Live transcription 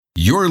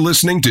You're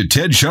listening to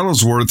Ted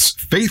Shuttlesworth's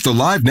Faith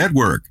Alive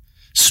Network,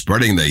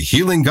 spreading the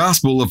healing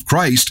gospel of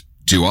Christ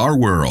to our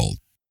world.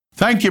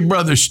 Thank you,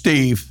 Brother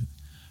Steve.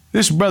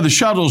 This is Brother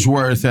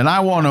Shuttlesworth, and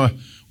I want to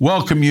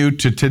welcome you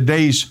to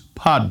today's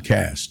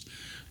podcast.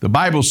 The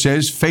Bible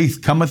says,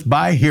 faith cometh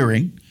by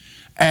hearing,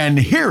 and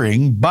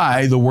hearing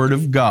by the Word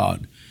of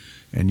God.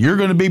 And you're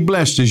going to be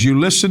blessed as you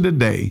listen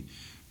today.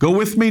 Go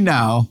with me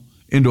now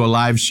into a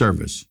live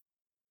service.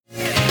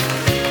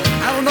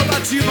 I don't know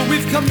about you, but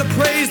we've come to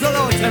praise the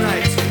Lord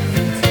tonight.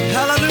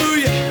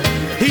 Hallelujah.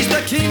 He's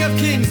the King of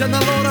kings and the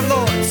Lord of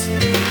lords.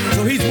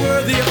 So he's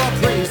worthy of our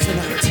praise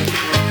tonight.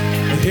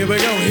 Here we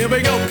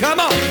go. Come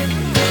on.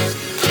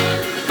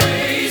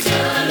 Praise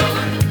the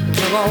Lord.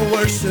 Come on,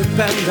 worship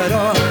and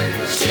adore.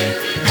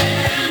 Worship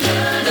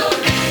and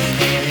adore.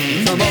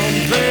 Come on,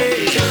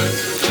 praise.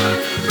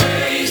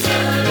 Praise the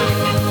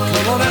Lord.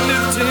 Come on and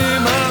lift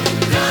him up.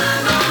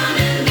 Come on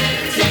and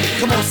lift him.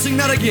 Come on, sing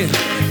that again.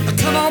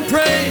 Come on,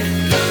 pray.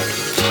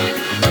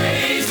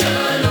 Praise the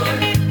Lord.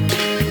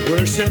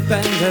 Worship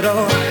and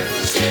adore.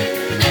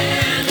 Worship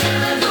and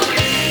adore.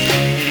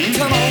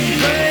 Come on,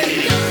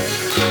 pray.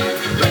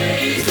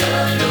 Praise the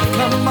Lord.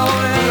 Come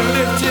on and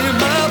lift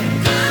him up.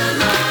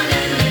 Come on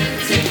and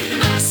lift him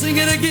up. Sing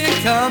it again.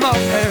 Come on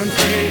and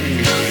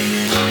pray.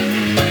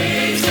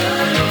 Praise the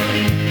Lord.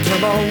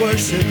 Come on,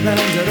 worship and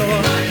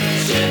adore.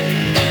 Worship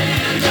and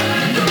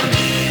adore.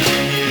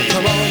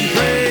 Come on,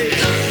 pray.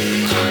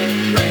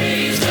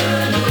 Praise the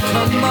Lord.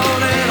 Come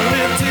on and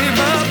lift him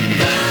up.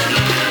 Come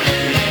on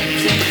and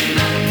lift him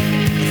up.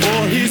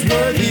 For he's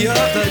worthy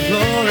of the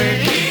glory.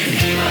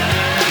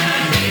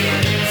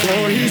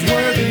 For he's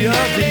worthy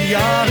of the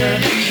honor.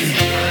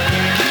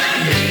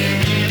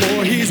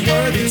 For he's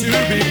worthy to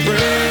be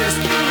praised.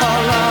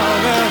 All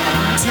honor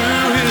to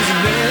his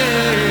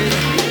name.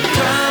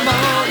 Come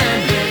on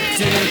and lift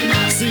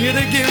him. Sing it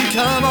again.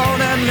 Come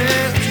on and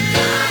lift.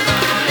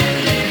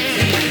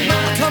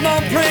 Come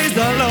on, praise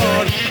the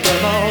Lord.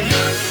 Come on.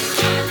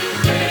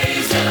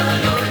 Praise the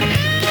Lord.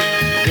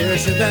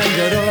 Worship and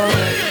adore.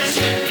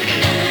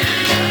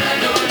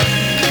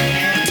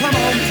 Come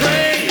on,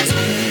 praise.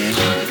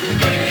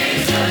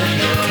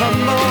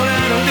 Come on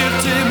and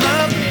lift him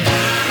up.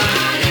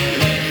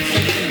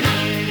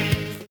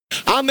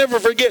 I'll never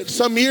forget,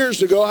 some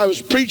years ago, I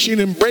was preaching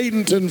in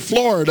Bradenton,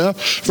 Florida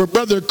for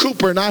Brother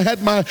Cooper, and I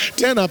had my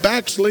tent up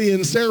actually in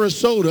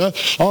Sarasota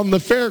on the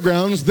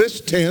fairgrounds, this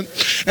tent.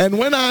 And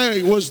when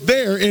I was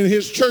there in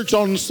his church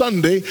on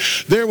Sunday,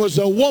 there was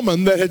a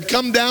woman that had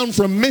come down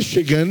from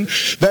Michigan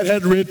that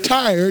had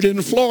retired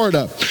in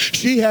Florida.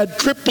 She had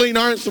crippling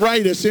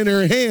arthritis in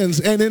her hands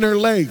and in her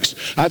legs.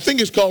 I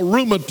think it's called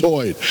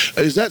rheumatoid.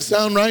 Does that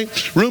sound right?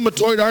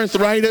 Rheumatoid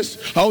arthritis.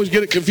 I always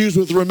get it confused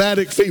with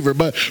rheumatic fever,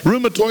 but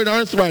rheumatoid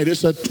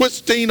arthritis, a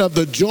twisting of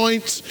the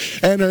joints,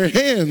 and her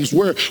hands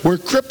were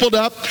crippled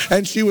up,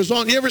 and she was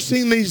on. You ever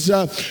seen these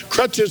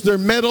crutches? They're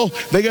metal.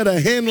 They got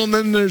a handle, and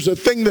then there's a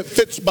thing that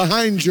fits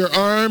behind your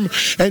arm,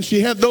 and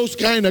she had those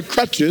kind of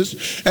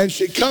crutches, and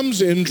she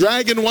comes in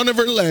dragging one of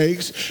her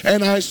legs,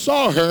 and I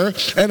saw her,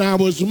 and I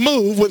was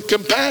moved with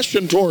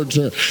compassion towards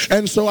her,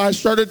 and so I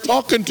started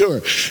talking to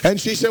her,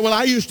 and she said, well,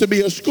 I used to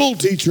be a school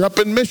teacher up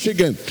in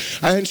Michigan,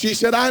 and she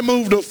said, I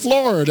moved to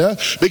Florida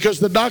because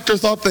the doctor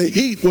thought the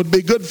heat would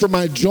be good for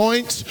my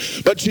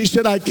joints, but she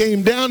said, I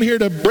came down here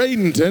to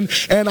Bradenton,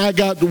 and I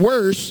got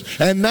worse,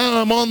 and now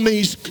I'm on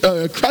these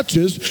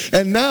crutches,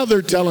 and now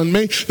they're telling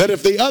me that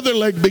if the other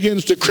leg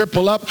begins to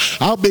cripple up,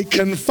 I'll be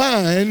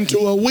confined to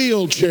a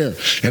wheelchair.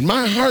 And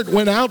my heart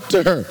went out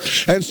to her.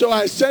 And so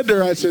I said to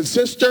her, I said,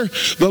 sister,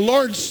 the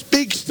Lord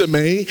speaks to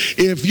me.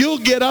 If you'll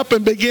get up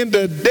and begin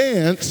to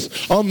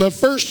dance on the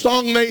first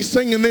song they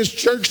sing in this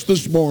church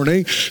this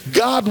morning,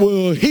 God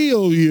will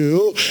heal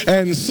you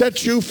and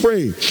set you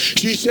free.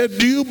 She said,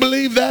 do you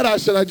believe that? I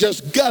said, I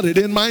just got it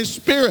in my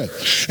spirit.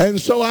 And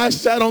so I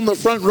sat on the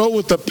front row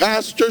with the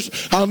pastors.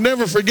 I'll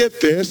never forget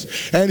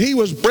this. And he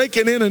was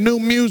breaking in a new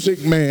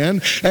music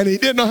man, and he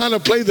didn't know how to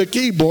play the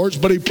keyboards,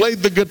 but he played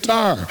the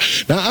guitar.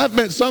 Now, I've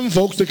met some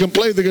folks that can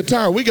play the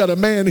guitar. We got a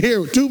man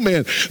here, two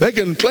men. They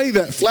can play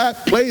that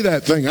flat, play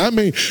that thing. I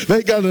mean,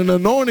 they got an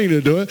anointing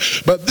to do it.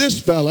 But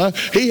this fella,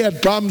 he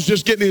had problems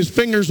just getting his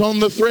fingers on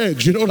the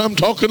threads. You know what I'm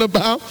talking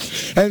about?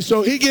 And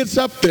so he gets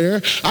up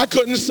there. I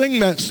couldn't sing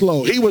that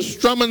slow. He was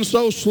strumming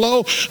so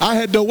slow, I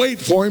had to wait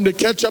for him to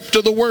catch up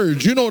to the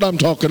words. You know what I'm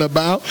talking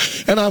about.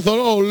 And I thought,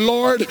 oh,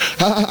 Lord,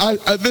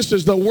 this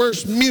is the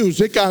worst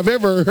music I've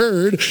ever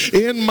heard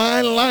in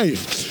my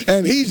life.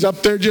 And he's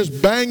up there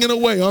just banging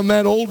away on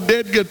that old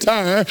dead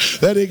guitar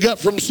that he got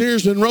from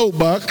Sears and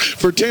Roebuck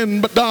for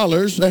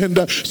 $10.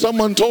 And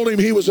someone told him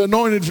he was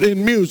anointed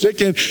in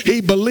music, and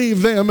he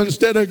believed them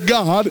instead of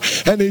God,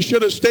 and he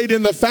should have stayed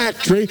in the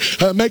factory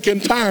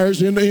making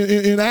tires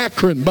in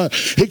Akron. But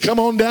he come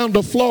on down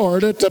to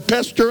Florida to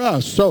pester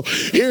us. So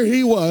here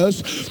he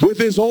was with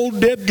his old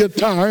dead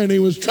guitar, and he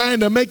was trying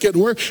to make it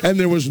work, and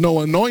there was no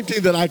anointing.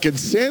 that I could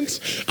sense.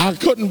 I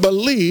couldn't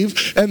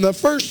believe. And the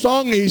first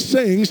song he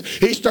sings,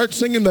 he starts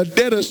singing the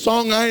deadest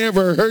song I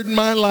ever heard in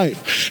my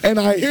life. And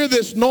I hear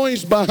this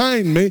noise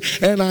behind me,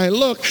 and I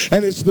look,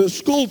 and it's the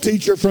school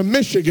teacher from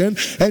Michigan,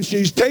 and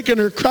she's taking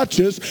her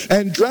crutches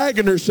and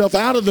dragging herself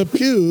out of the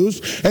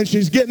pews, and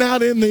she's getting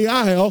out in the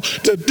aisle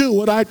to do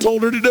what I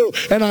told her to do.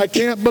 And I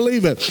can't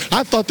believe it.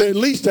 I thought they at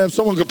least have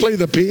someone who could play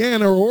the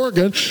piano or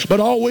organ, but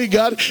all we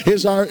got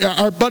is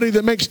our buddy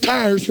that makes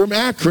tires from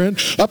Akron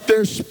up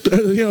there,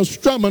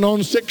 strumming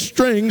on 6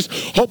 strings,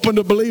 hoping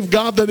to believe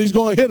God that he's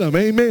going to hit them.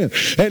 Amen.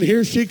 And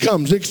here she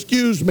comes.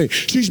 Excuse me.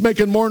 She's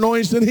making more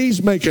noise than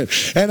he's making.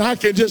 And I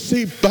can just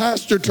see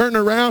Pastor turn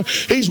around.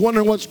 He's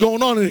wondering what's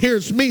going on. And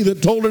here's me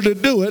that told her to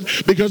do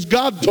it because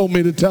God told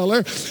me to tell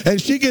her.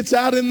 And she gets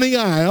out in the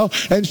aisle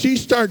and she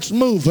starts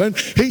moving.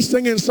 He's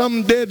singing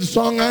some dead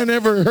song I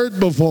never heard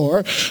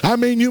before. I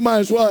mean, you might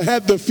as well have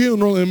had the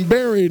funeral and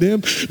buried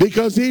him,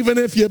 because even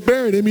if you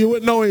buried him, you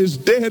wouldn't know he's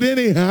dead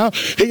anyhow.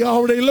 He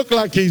already looked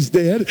like he's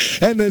dead.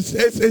 And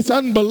it's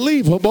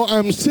unbelievable.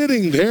 I'm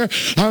sitting there.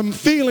 I'm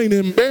feeling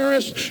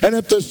embarrassed, and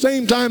at the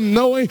same time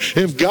knowing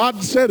if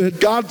God said it,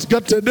 God's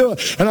got to do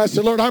it. And I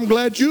said, Lord, I'm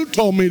glad you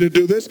told me to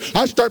do this.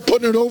 I start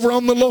putting it over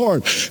on the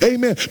Lord.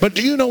 Amen. But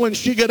do you know when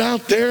she got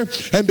out there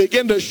and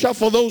began to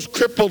shuffle those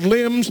crippled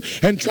limbs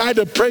and try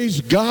to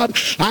praise God,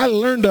 I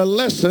learned a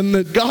lesson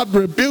that God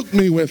rebuked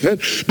me with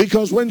it,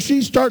 because when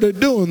she started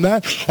doing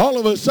that, all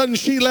of a sudden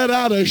she let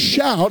out a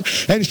shout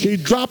and she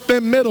dropped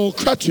them middle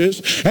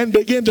crutches and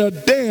began to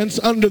dance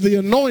under the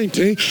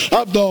anointing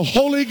of the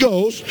Holy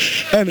Ghost,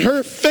 and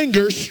her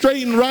fingers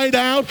straightened right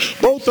out,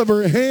 both of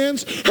her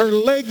hands, her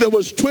leg that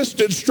was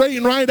twisted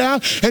straightened right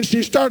out, and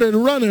she started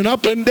running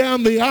up and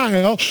down the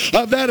aisle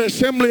of that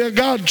Assembly of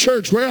God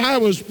church where I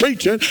was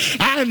preaching.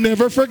 I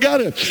never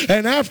forgot it.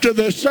 And after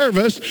the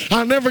service,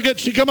 I'll never forget,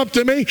 she come up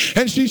to me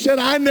and she said,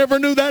 I never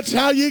knew that's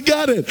how you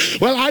got it.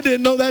 Well, I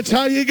didn't know that's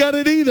how you got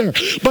it either.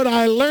 But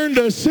I learned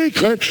a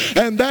secret,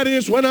 and that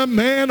is when a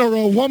man or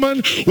a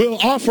woman will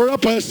offer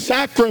up a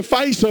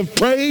sacrifice of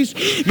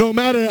praise, no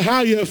matter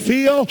how you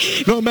feel,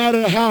 no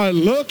matter how it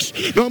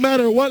looks, no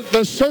matter what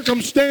the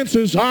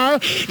circumstances are,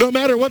 no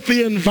matter what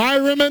the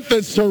environment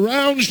that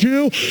surrounds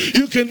you,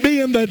 you can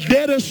be in the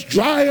deadest,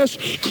 driest,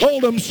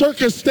 coldest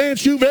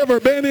circumstance you've ever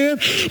been in.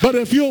 But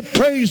if you'll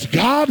praise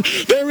God,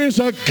 there is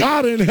a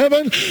God in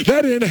heaven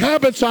that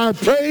inhabits our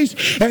praise.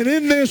 And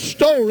in this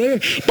story,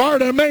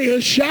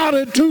 Bartimaeus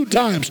shouted 2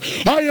 times.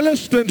 Are you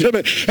listening to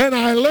me? And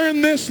I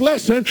learned this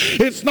lesson.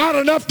 It's not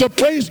enough to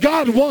praise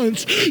God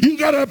once. You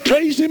got to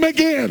praise him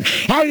again.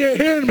 Are you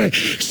hearing me?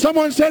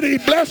 Someone said he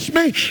blessed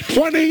me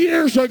 20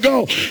 years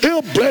ago.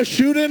 He'll bless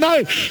you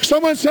tonight.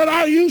 Someone said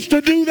I used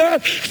to do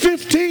that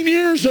 15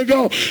 years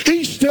ago.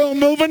 He's still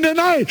moving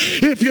tonight.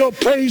 If you'll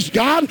praise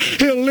God,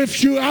 he'll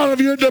lift you out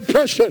of your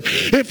depression.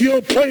 If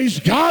you'll praise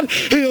God,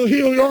 he'll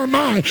heal your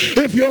mind.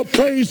 If you'll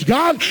praise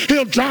God,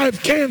 he'll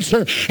drive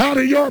cancer out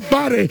of your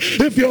body.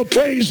 If you'll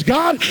praise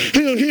God,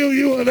 he'll heal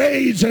you of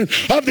AIDS and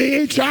of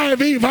the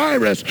HIV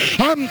virus.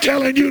 I'm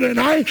telling you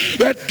tonight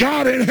that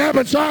God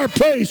inhabits our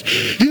praise.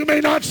 You may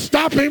not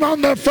stop him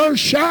on the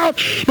first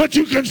shout, but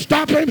you can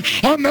stop him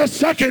on the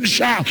second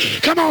shout.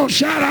 Come on,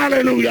 shout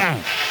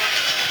hallelujah.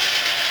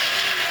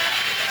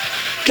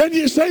 Can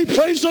you say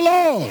praise the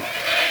Lord?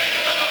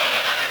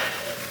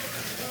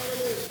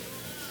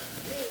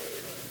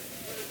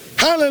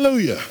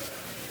 Hallelujah.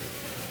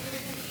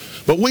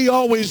 But we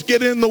always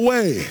get in the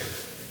way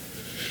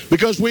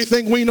because we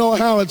think we know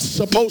how it's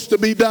supposed to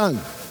be done.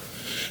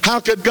 How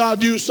could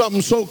God use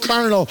something so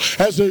carnal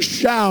as a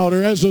shout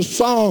or as a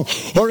song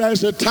or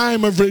as a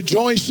time of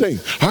rejoicing?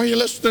 Are you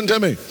listening to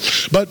me?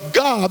 But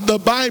God, the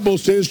Bible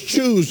says,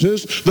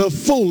 chooses the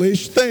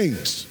foolish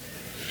things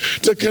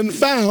to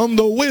confound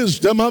the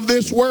wisdom of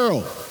this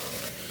world.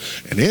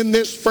 And in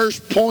this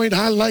first point,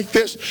 I like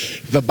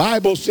this. The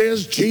Bible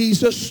says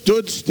Jesus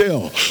stood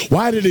still.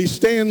 Why did he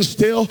stand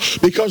still?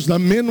 Because the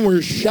men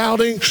were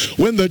shouting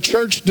when the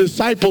church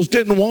disciples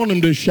didn't want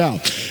him to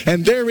shout.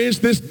 And there is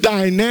this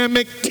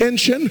dynamic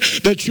tension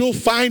that you'll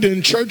find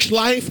in church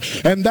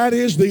life, and that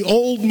is the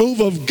old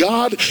move of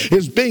God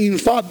is being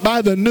fought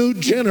by the new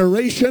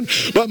generation.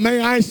 But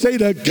may I say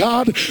to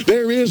God,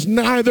 there is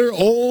neither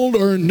old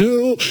or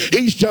new.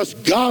 He's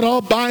just God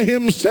all by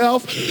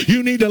himself.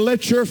 You need to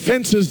let your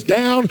fences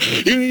down.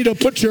 You need to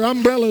put your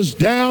umbrellas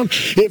down.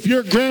 If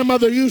your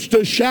grandmother used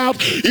to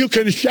shout, you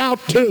can shout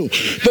too.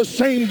 The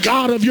same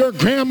God of your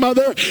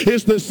grandmother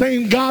is the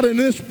same God in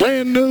this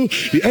brand new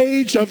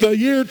age of the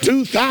year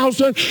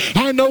 2000.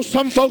 I know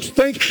some folks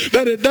think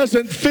that it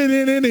doesn't fit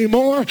in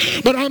anymore,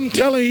 but I'm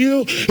telling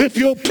you, if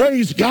you'll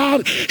praise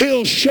God,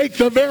 he'll shake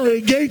the very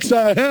gates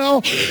of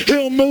hell.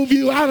 He'll move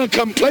you out of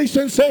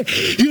complacency.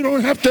 You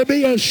don't have to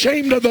be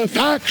ashamed of the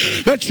fact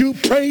that you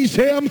praise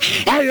him.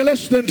 Are you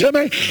listening to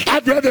me?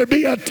 I'd rather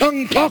be a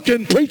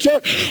tongue-talking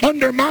preacher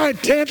under my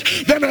tent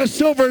than a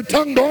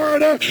silver-tongued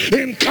orator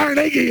in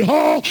Carnegie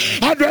Hall.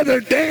 I'd rather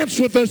dance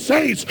with the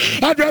saints.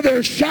 I'd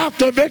rather shout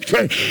the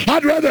victory.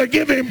 I'd rather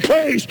give him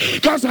praise,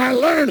 because I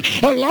learned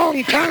a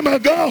long time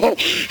ago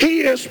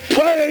he is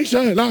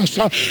praising us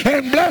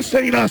and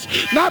blessing us,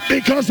 not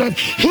because of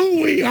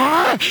who we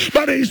are,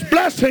 but he's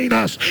blessing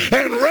us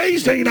and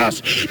raising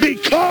us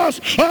because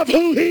of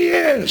who he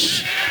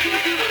is.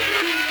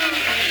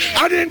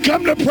 I didn't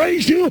come to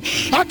praise you.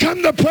 I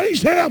come to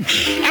praise him.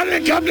 I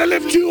didn't come to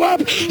lift you up.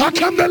 I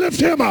come to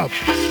lift him up.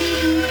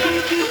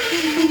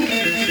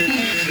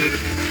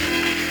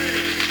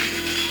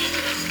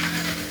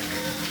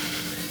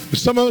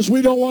 Some of us,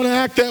 we don't want to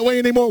act that way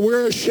anymore.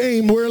 We're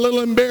ashamed. We're a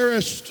little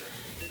embarrassed.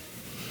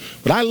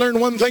 But I learned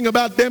one thing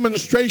about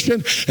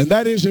demonstration, and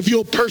that is if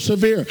you'll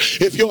persevere,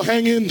 if you'll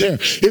hang in there,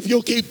 if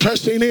you'll keep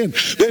pressing in,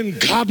 then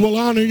God will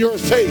honor your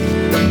faith.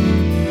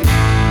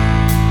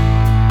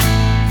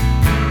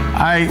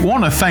 I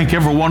want to thank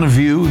every one of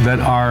you that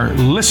are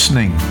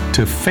listening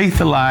to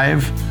Faith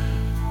Alive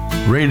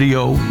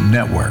Radio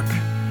Network.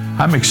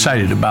 I'm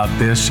excited about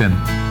this, and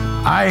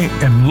I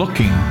am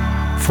looking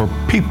for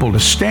people to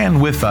stand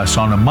with us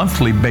on a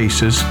monthly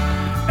basis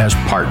as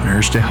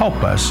partners to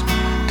help us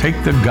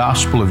take the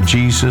gospel of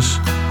Jesus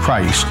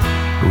Christ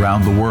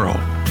around the world.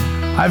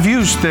 I've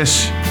used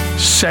this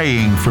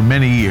saying for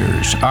many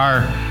years.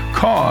 Our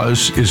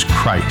cause is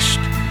Christ.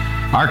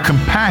 Our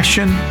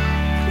compassion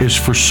is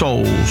for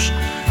souls,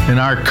 and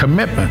our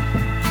commitment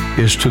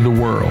is to the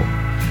world.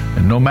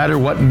 And no matter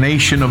what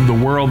nation of the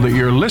world that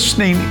you're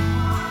listening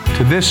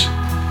to this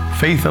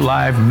Faith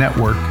Alive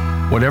Network,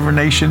 whatever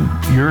nation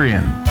you're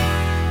in,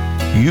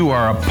 you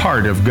are a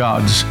part of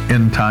God's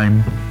end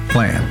time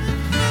plan.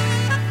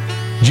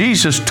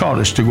 Jesus taught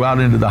us to go out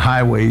into the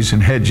highways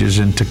and hedges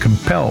and to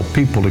compel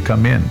people to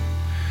come in.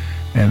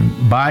 And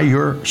by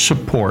your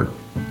support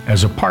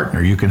as a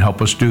partner, you can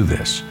help us do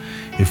this.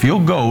 If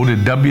you'll go to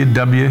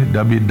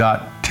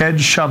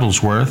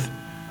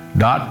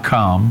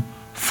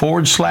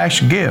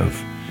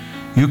www.tedshuttlesworth.com/give,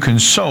 you can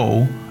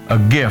sow a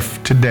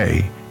gift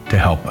today to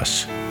help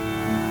us.